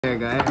There we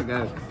go, there we go,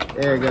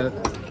 there we go.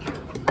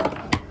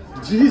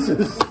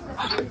 Jesus.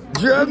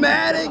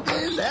 Dramatic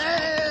as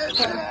hell.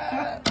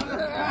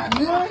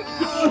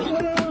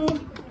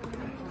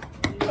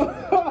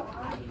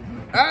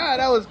 Ah,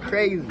 that was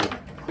crazy.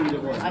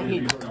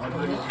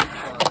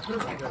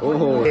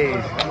 Oh,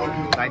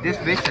 like this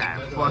fish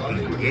I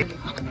fucking get.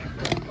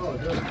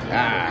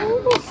 Ah,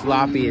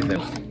 sloppy as a.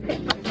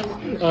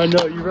 I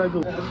know, you read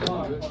the.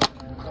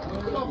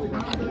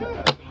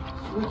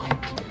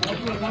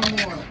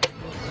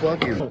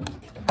 Fucking.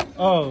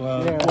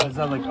 Oh, yeah. What, is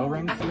that like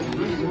O-rings?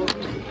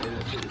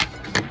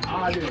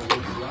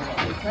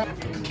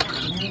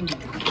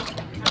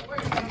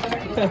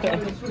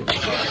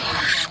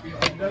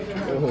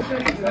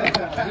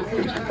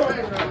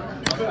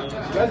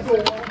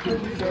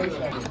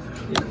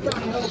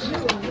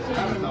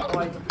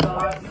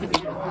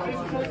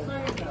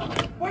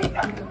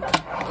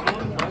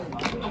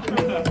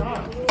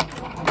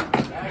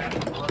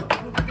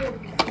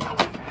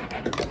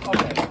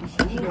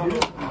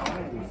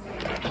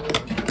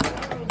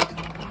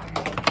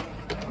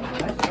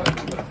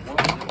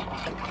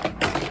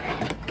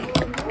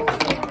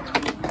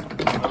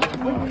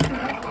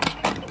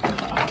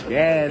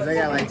 Yes, I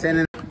got like 10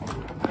 in.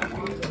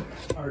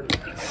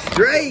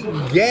 Straight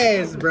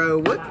gas, bro.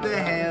 What the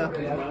hell?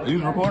 You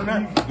was recording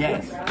that?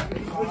 Yes.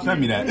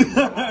 Send me that.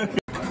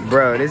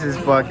 Bro, this is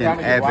fucking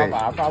epic.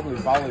 I'll probably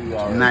follow you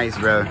already. Nice,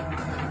 bro.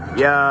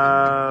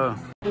 Yo.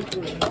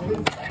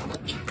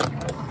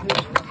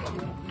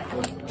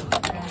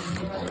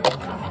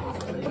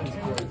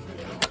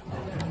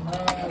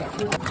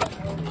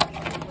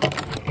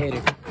 Hit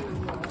it.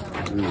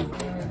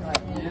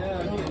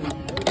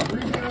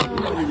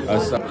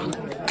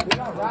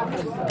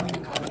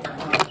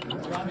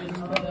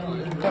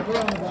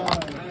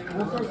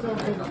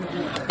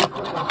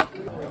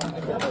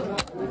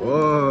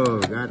 Whoa,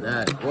 got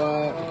that.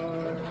 What?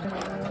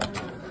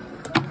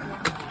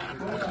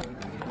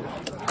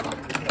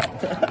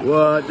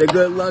 What? The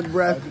good luck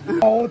breath.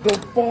 Oh, what the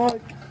fuck?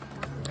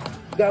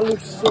 That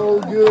looks so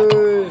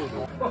good.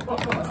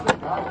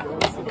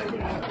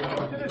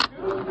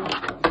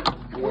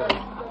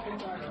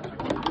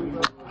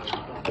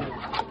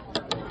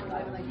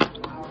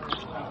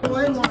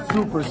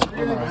 Super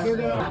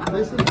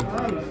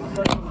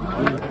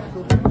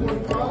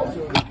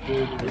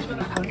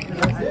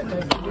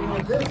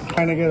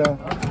Trying to get a.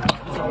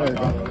 There you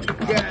go.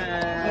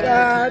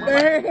 God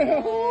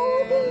damn.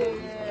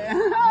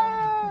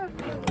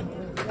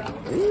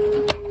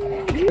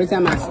 Every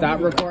time I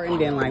stop recording,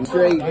 then like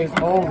straight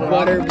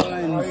butter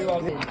buns.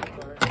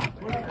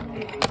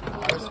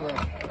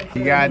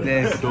 You got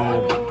this. 1,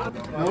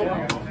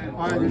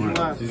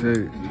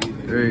 2,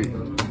 3,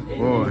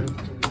 4,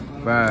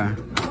 5,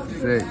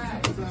 6,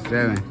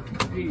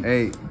 7,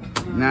 8,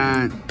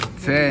 9,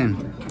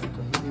 10,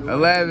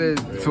 11,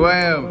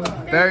 12,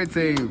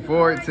 13,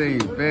 14,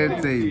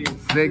 15,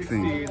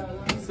 16,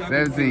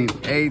 17,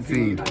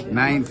 18,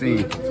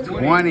 19,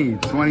 20,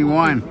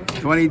 21,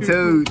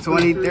 22,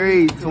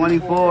 23,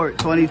 24,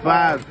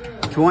 25,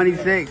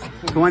 26,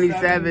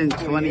 27,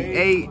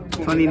 28,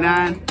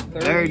 29,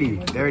 30,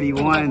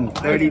 31,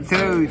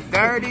 32,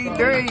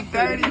 33,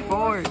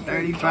 34,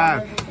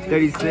 35,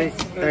 36,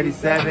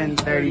 37,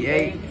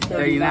 38,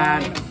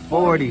 39,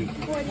 40,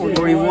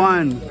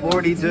 41,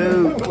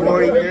 42,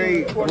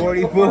 43,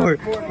 44,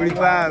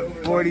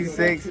 45,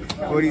 46,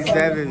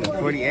 47,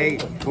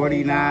 48,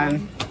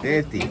 49,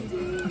 50.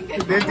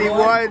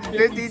 51,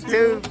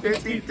 52,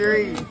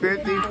 53,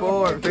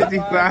 54,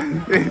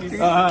 55, 56.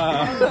 My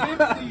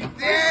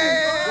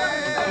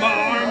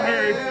arm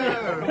hurts.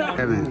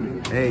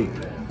 7, 8,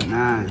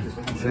 9,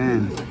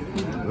 10,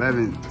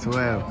 11,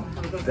 12,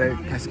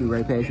 13. I can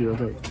right past you real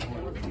quick.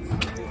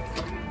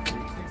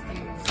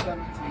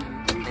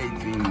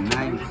 18,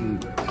 19,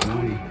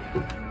 20,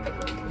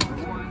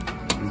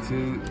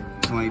 22,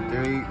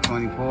 23,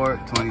 24,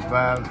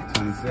 25,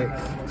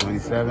 26,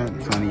 27,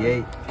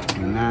 28,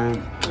 29,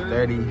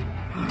 30,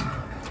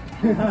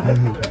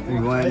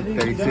 31,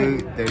 32,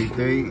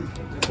 33,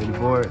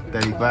 34,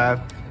 35,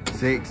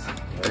 6,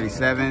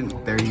 37,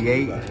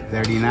 38,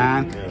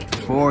 39,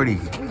 40,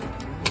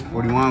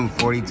 41,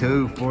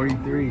 42,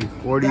 43,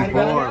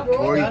 44,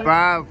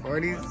 45,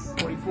 40,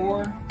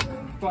 44,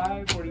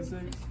 45,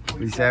 46,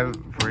 47,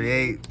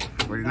 48,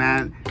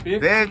 49,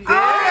 50.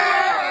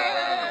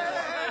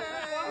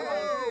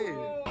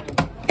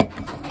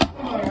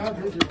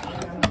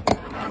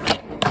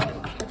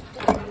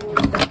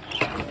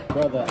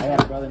 Brother, I got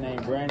a brother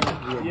named Brandon.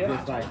 He is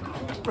just like,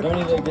 don't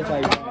he look just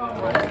like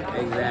Brandon, bro?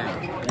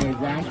 Exactly.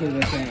 Exactly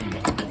the same.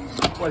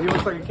 What, he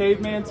looks like a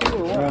caveman too,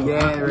 or what?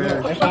 Yeah,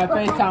 bro. If I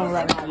FaceTime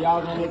right now,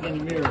 y'all gonna look in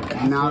the mirror.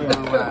 Not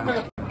gonna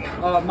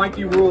lie.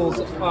 Mikey Rules,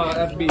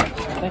 FB. I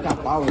think I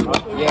follow you.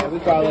 Yeah, we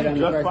follow it on the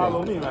Just first follow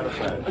one. me, matter of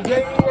fact.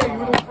 Yeah, you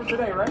were looking for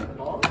today, right?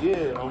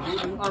 Yeah, on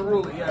YouTube.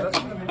 Unruly, yeah, that's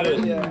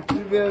Yeah,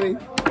 you feel me?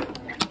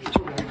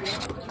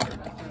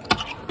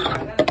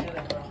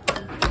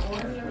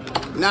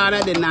 Nah,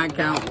 that did not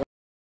count.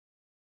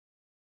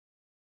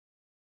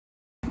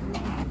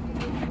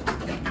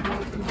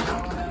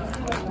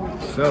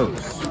 So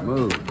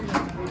smooth.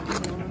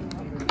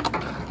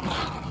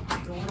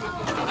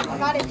 I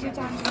got it 2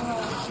 times in a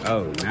row.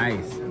 Oh,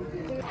 nice.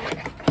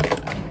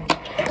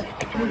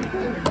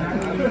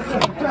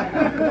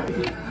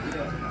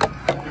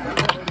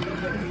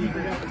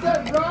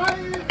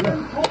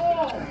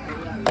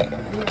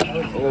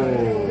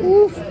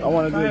 Oof. I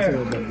want to do it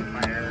to it.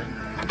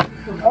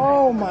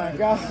 Oh my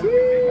gosh.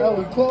 That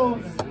was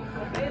close.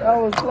 That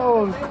was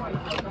close.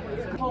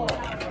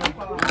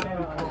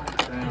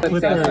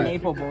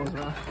 Maple bowls,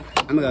 bro.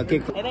 I'm gonna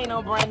kick. It ain't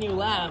no brand new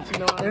labs, you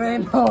know what I mean? It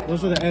ain't no.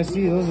 Those are the SC.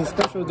 Those are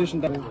special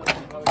edition.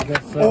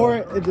 Or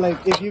it, like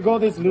if you go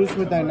this loose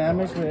with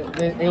dynamics,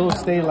 it will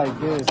stay like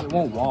this. It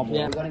won't wobble.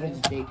 Yeah. We're gonna go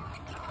to Jake.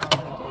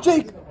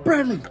 Jake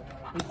Bradley.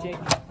 Who's Jake?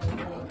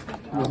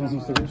 You want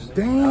some stickers?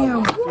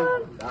 Damn.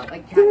 What?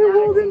 Damn,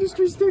 World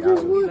Industry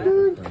stickers. What,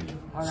 dude?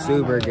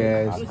 Super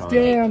guys.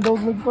 Damn,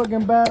 those look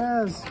fucking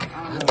badass.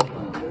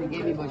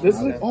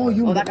 This is oh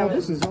you. Oh,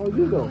 this is all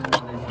you though.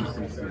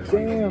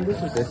 Damn, this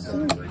is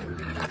sick.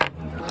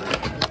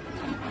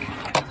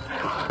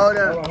 Hold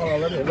up.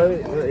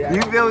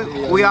 You feel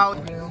we all.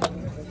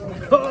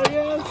 Oh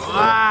yes.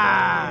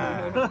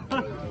 Wow.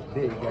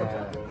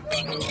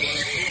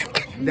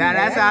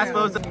 That's how I'm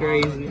supposed to.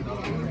 Crazy.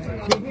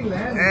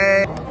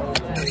 Hey.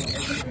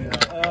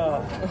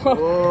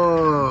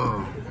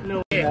 Whoa. No.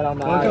 What up,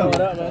 man?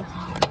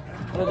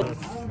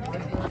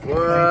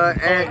 What?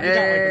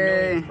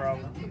 Hey.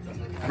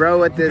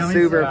 Bro with the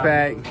super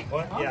pack.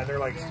 What? Yeah, they're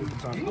like super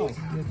soft.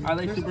 Are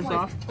they super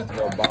soft?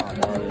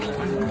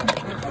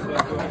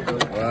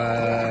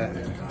 What?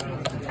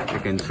 The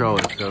control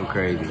is so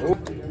crazy.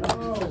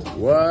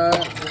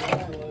 What?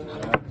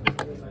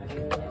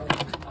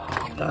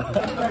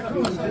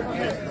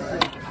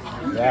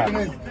 Yeah.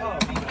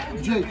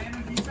 Jake.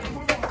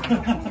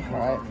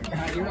 Alright.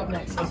 You're up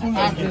next.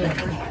 After this.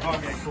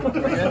 Okay, cool.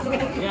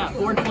 Yeah,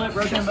 forward flip,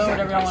 Russian bow,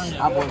 whatever I want to do.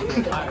 I'll board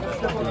flip.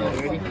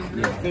 Ready?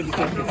 Yeah.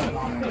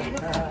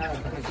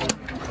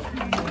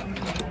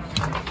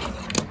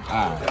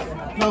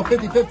 50-50. No,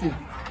 50-50.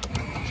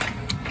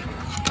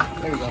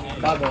 There we go.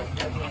 Bye-bye.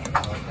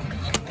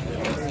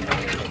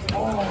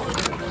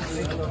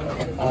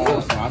 Oh,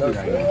 sloppy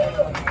right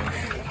now.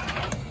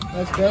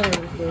 That's better,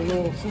 the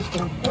little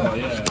system. Oh,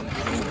 yeah.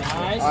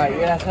 Nice. Alright,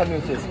 yeah, tell me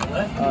what's this.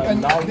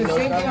 And the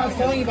same thing I was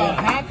telling you about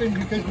happened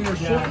because we were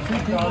short 2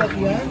 people at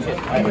the end.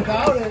 And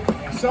without it,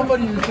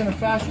 somebody was going to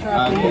fast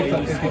track the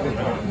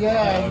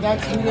yeah, and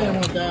that's we didn't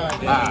want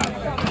that.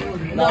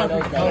 No, no,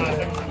 no.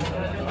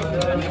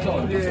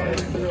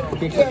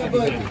 Yeah,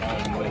 but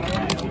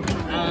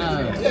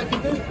yeah,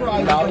 because there's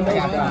prize.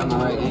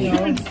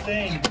 You're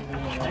insane.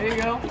 There you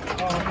go.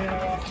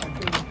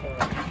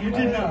 You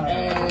did not.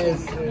 Yes.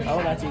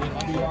 Oh, that's you.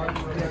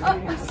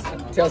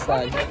 Tail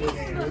slide. He's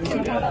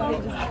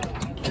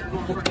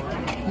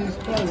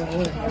probably going to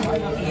win.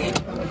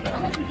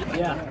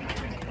 Yeah.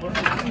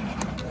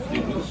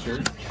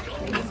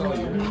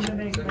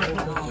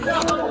 Yeah,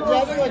 I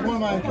think like one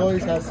of my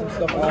employees has some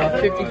stuff.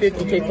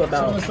 50-50 take flip Some of the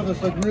out. stuff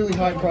that's like really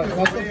high price.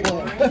 That's the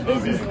flip.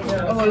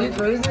 I'm like, are you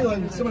crazy?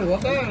 Like, somebody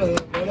want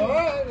that? But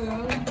alright, you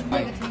know.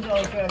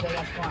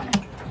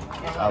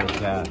 Oh,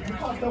 yeah.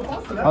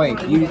 Oh, wait,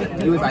 you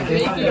was like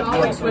this?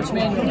 Like switch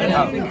man.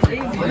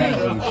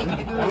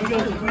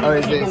 Oh,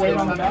 is this? Look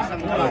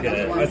at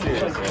it. I see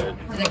it.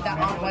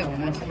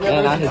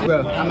 Yeah, not his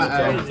bro. I'm a,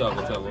 What's up?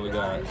 What we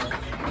got?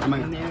 I'm a,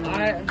 Damn.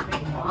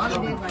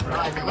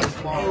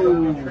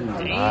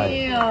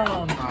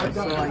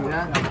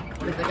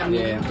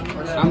 yeah.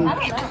 I'm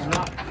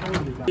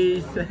 2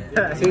 E's.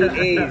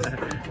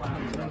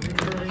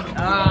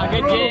 Ah,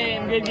 good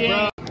game, good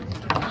game.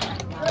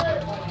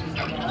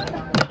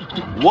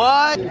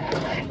 What?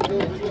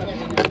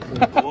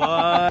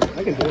 What?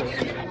 I can do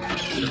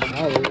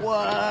it.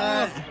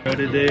 What? How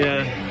did they,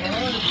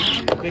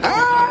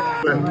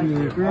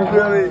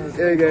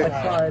 There you go.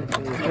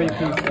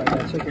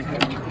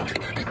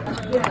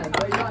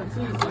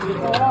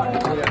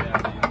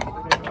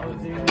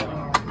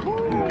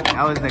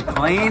 That was the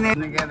cleanest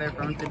together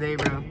from today,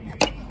 bro.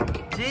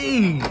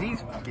 Jeez,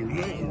 these fucking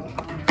hitting.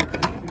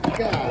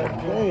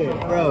 God damn.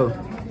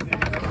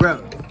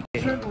 Bro.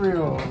 Trip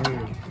reel.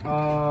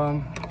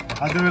 I'll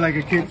do it like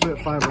a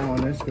kickflip 5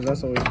 on this because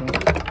that's always fun.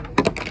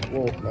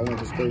 Whoa, that went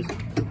to space.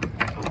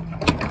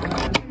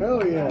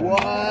 Hell yeah.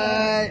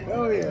 What?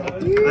 Hell yeah.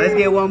 Let's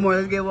get one more.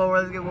 Let's get one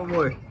more.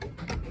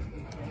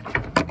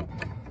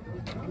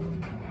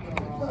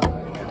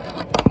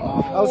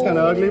 That was kind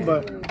of ugly,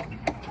 but.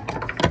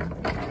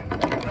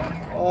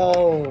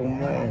 Oh,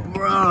 man.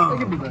 Bro.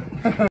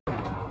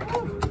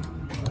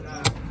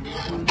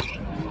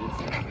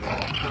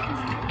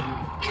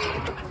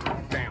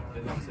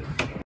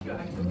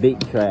 Big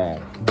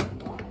trash.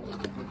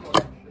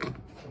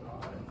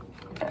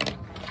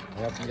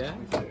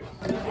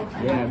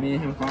 Yeah, me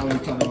and him following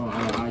each other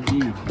on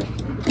IG.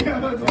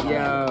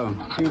 Yo.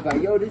 He was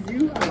like, yo, this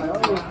you? I'm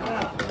like, oh,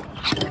 snap.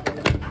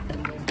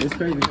 It's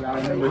crazy because I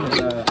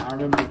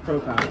remember his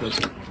profile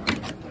picture.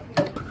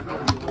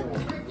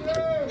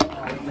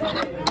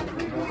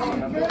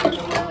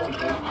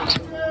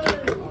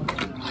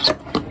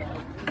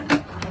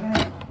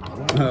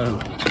 Oh,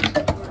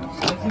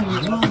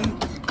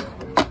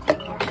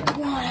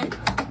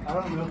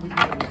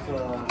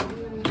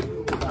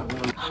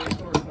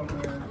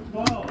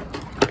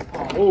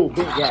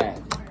 big guy.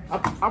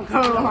 I'm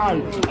coming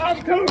behind you.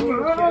 I'm coming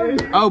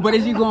behind you. Oh, but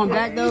is you going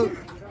back though?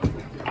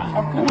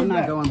 I'm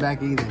not going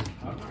back either.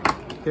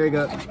 Here we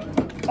go.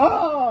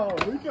 Oh,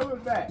 we coming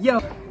back. Yo.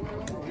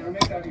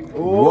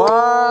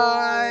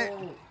 What?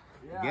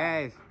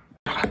 Guys.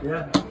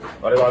 Yeah.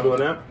 What are y'all doing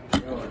now?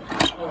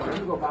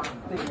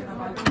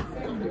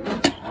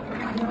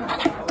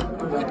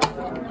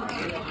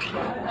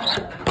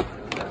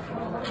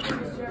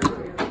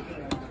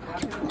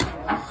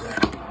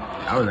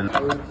 I was in.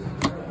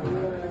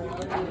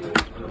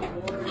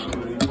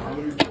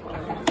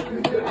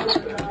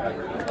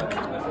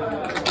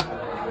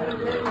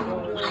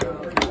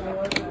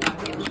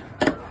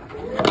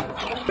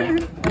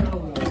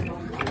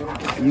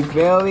 You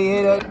feel me?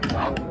 Hit it.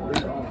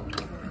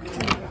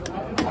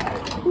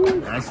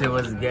 That shit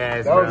was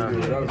gas, bro.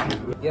 That was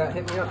good. Yeah,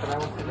 hit me up and I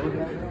want to do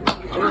that.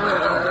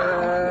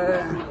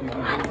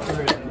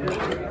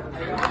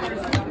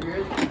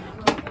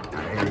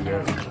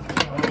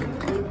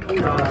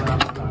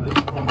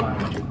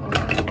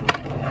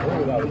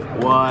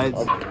 What?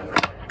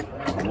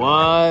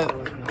 What?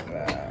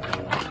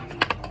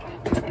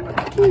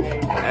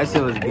 That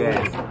shit was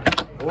gas.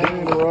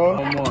 One more.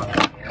 One more.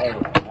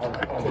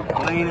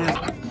 Cleanest.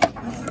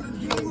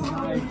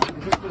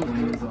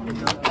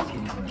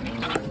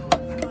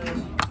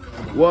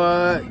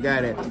 What?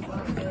 Got it.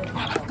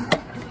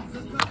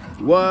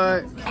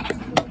 What?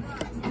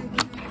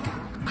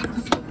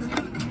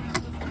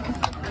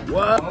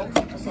 What?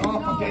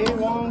 Day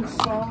long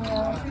song.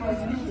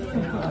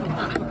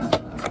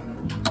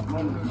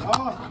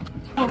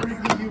 Oh,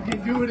 you can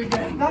do it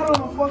again. Not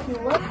on a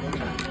fucking left.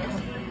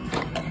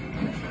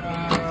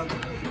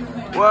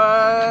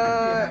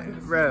 What?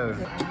 Bro.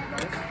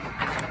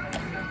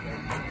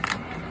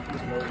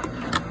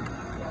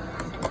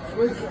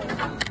 Switch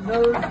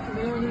nose,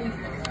 mayonnaise,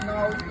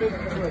 now big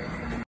switch.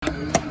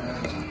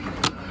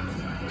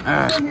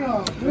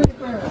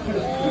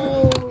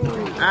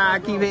 I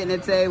keep hitting the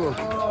table.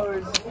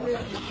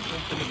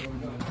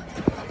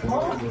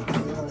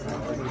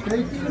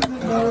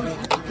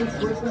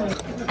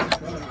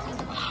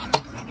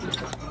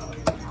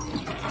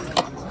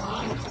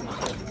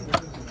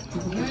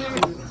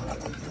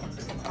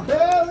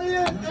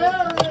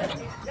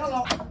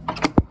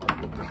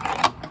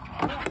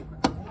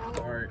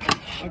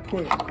 I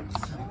quit.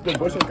 The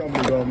Bush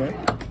company go, man.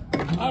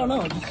 I don't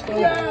know. Just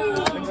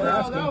Thanks for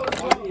asking.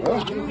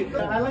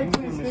 I like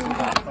these things.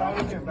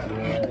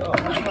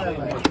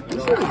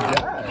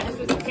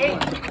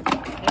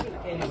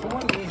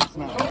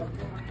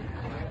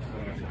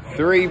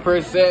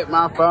 3%,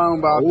 my phone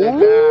about to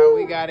die.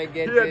 We gotta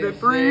get this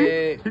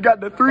shit. He got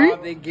the 3?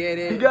 About to get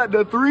it. He got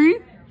the 3?